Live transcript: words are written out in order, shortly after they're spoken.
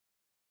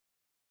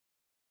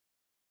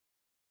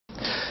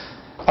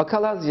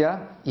Achalasia,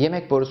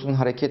 yemek borusunun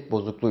hareket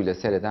bozukluğuyla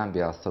seyreden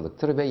bir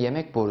hastalıktır ve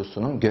yemek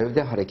borusunun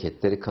gövde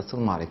hareketleri,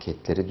 kasılma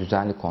hareketleri,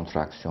 düzenli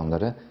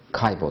kontraksiyonları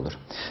kaybolur.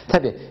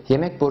 Tabi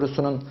yemek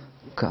borusunun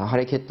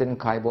hareketlerin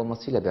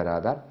kaybolmasıyla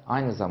beraber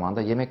aynı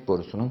zamanda yemek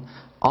borusunun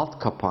alt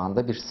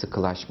kapağında bir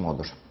sıkılaşma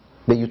olur.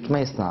 Ve yutma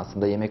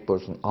esnasında yemek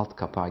borusunun alt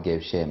kapağı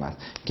gevşeyemez.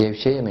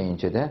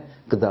 Gevşeyemeyince de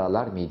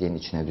gıdalar midenin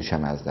içine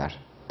düşemezler.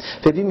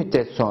 Ve bir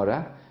müddet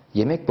sonra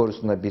yemek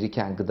borusunda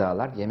biriken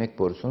gıdalar yemek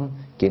borusunun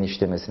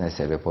genişlemesine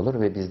sebep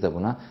olur ve biz de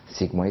buna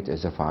sigmoid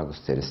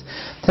özofagus deriz.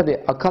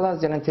 Tabi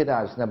Achalasia'nın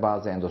tedavisinde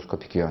bazı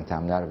endoskopik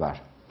yöntemler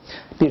var.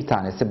 Bir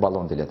tanesi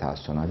balon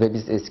dilatasyonu ve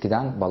biz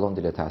eskiden balon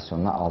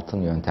dilatasyonuna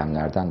altın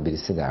yöntemlerden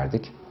birisi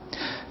derdik.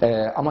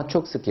 Ama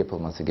çok sık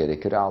yapılması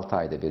gerekir. 6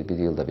 ayda bir, 1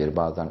 yılda bir,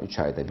 bazen 3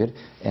 ayda bir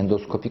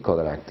endoskopik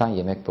olaraktan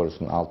yemek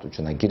borusunun alt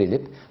ucuna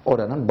girilip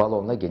oranın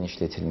balonla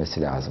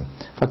genişletilmesi lazım.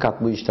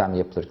 Fakat bu işlem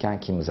yapılırken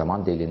kimi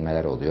zaman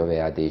delinmeler oluyor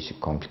veya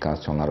değişik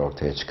komplikasyonlar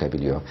ortaya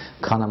çıkabiliyor.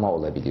 Kanama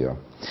olabiliyor.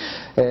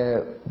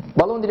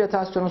 Balon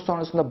dilatasyonu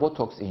sonrasında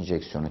botoks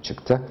enjeksiyonu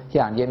çıktı.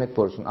 Yani yemek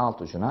borusunun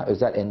alt ucuna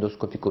özel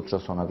endoskopik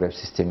ultrasonografi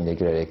sistemiyle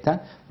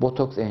girerekten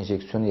botoks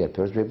enjeksiyonu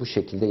yapıyoruz ve bu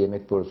şekilde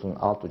yemek borusunun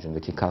alt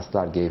ucundaki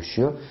kaslar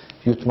gevşiyor,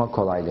 yutma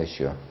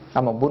kolaylaşıyor.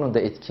 Ama bunun da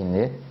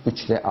etkinliği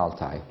 3 ile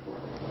 6 ay.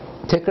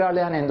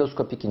 Tekrarlayan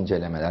endoskopik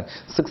incelemeler,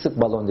 sık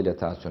sık balon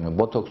dilatasyonu,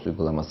 botoks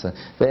uygulaması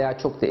veya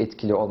çok da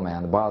etkili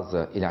olmayan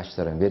bazı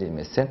ilaçların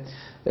verilmesi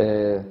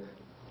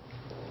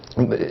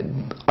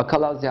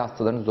Achalasia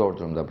hastalarını zor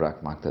durumda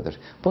bırakmaktadır.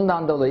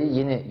 Bundan dolayı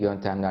yeni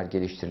yöntemler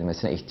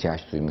geliştirilmesine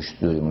ihtiyaç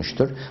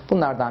duymuştur.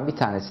 Bunlardan bir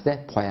tanesi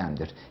de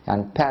POEM'dir.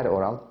 Yani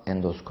Peroral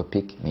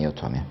Endoscopic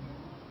Myotomy.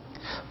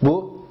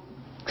 Bu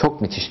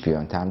çok müthiş bir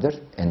yöntemdir.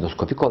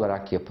 Endoskopik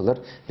olarak yapılır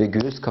ve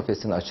göğüs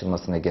kafesinin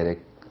açılmasına gerek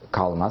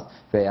kalmaz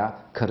veya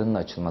karının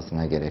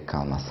açılmasına gerek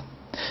kalmaz.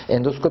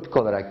 Endoskopik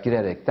olarak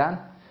girerekten,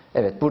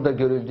 evet burada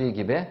görüldüğü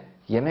gibi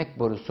yemek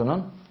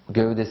borusunun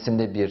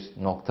gövdesinde bir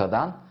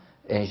noktadan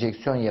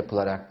enjeksiyon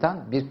yapılaraktan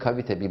bir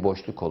kavite, bir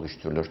boşluk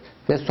oluşturulur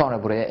ve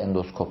sonra buraya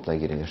endoskopla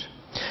girilir.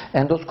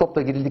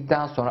 Endoskopla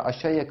girildikten sonra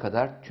aşağıya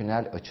kadar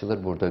tünel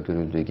açılır burada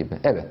görüldüğü gibi.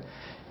 Evet,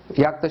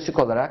 yaklaşık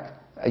olarak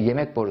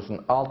yemek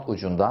borusunun alt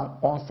ucundan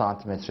 10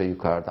 cm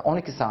yukarıda,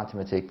 12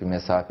 cm'lik bir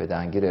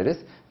mesafeden gireriz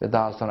ve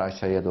daha sonra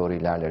aşağıya doğru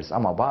ilerleriz.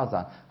 Ama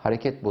bazen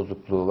hareket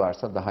bozukluğu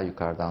varsa daha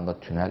yukarıdan da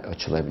tünel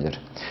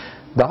açılabilir.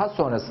 Daha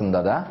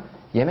sonrasında da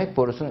yemek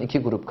borusunun 2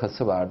 grup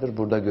kası vardır.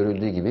 Burada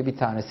görüldüğü gibi bir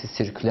tanesi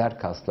sirküler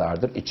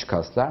kaslardır, iç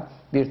kaslar.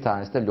 Bir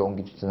tanesi de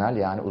longitudinal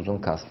yani uzun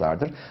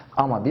kaslardır.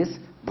 Ama biz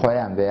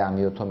POEM veya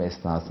miyotomi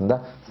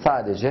esnasında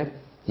sadece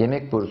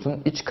yemek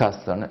borusunun iç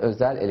kaslarını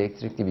özel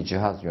elektrikli bir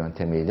cihaz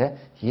yöntemiyle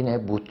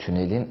yine bu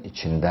tünelin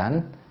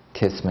içinden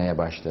kesmeye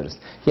başlarız.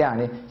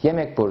 Yani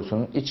yemek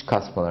borusunun iç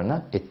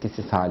kasmalarını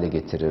etkisiz hale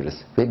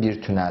getiririz ve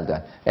bir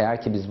tünelden.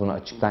 Eğer ki biz bunu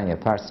açıktan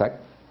yaparsak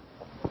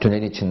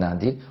tünel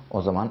içinden değil,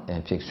 o zaman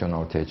enfeksiyon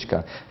ortaya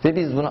çıkar. Ve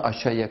biz bunu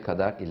aşağıya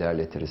kadar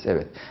ilerletiriz.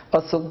 Evet.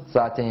 Asıl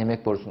zaten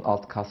yemek borusunun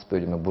alt kas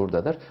bölümü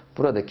buradadır.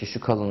 Buradaki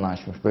şu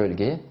kalınlaşmış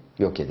bölgeyi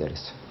yok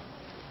ederiz.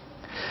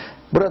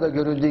 Burada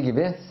görüldüğü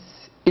gibi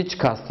iç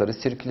kasları,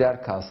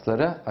 sirküler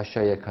kasları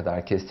aşağıya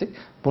kadar kestik.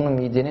 Bunu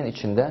midenin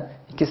içinde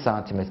 2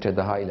 cm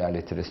daha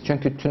ilerletiriz.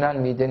 Çünkü tünel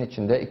midenin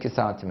içinde 2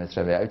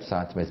 cm veya 3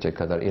 cm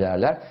kadar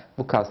ilerler.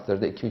 Bu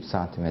kasları da 2-3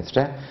 cm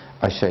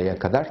aşağıya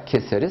kadar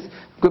keseriz.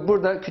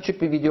 Burada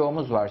küçük bir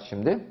videomuz var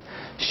şimdi.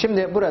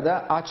 Şimdi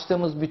burada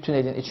açtığımız bir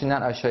tünelin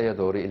içinden aşağıya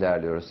doğru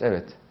ilerliyoruz.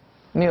 Evet.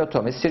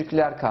 Miyotomi,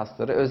 sirküler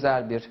kasları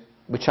özel bir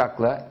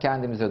bıçakla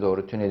kendimize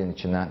doğru tünelin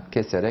içinden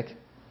keserek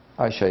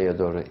aşağıya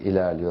doğru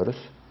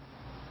ilerliyoruz.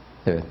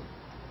 Evet.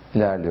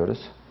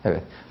 İlerliyoruz.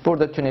 Evet.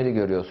 Burada tüneli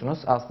görüyorsunuz.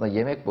 Aslında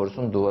yemek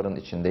borusunun duvarın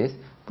içindeyiz.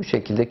 Bu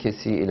şekilde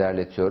kesiyi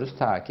ilerletiyoruz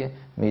ta ki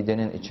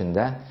midenin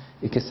içinden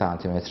 2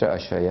 cm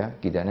aşağıya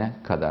gidene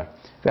kadar.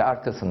 Ve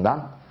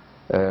arkasından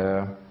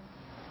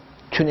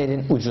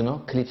tünelin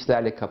ucunu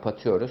klipslerle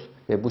kapatıyoruz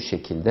ve bu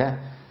şekilde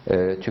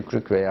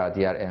tükrük veya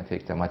diğer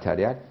enfekte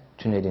materyal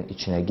tünelin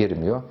içine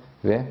girmiyor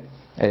ve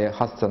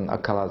hastanın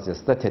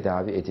achalasiası da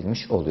tedavi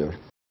edilmiş oluyor.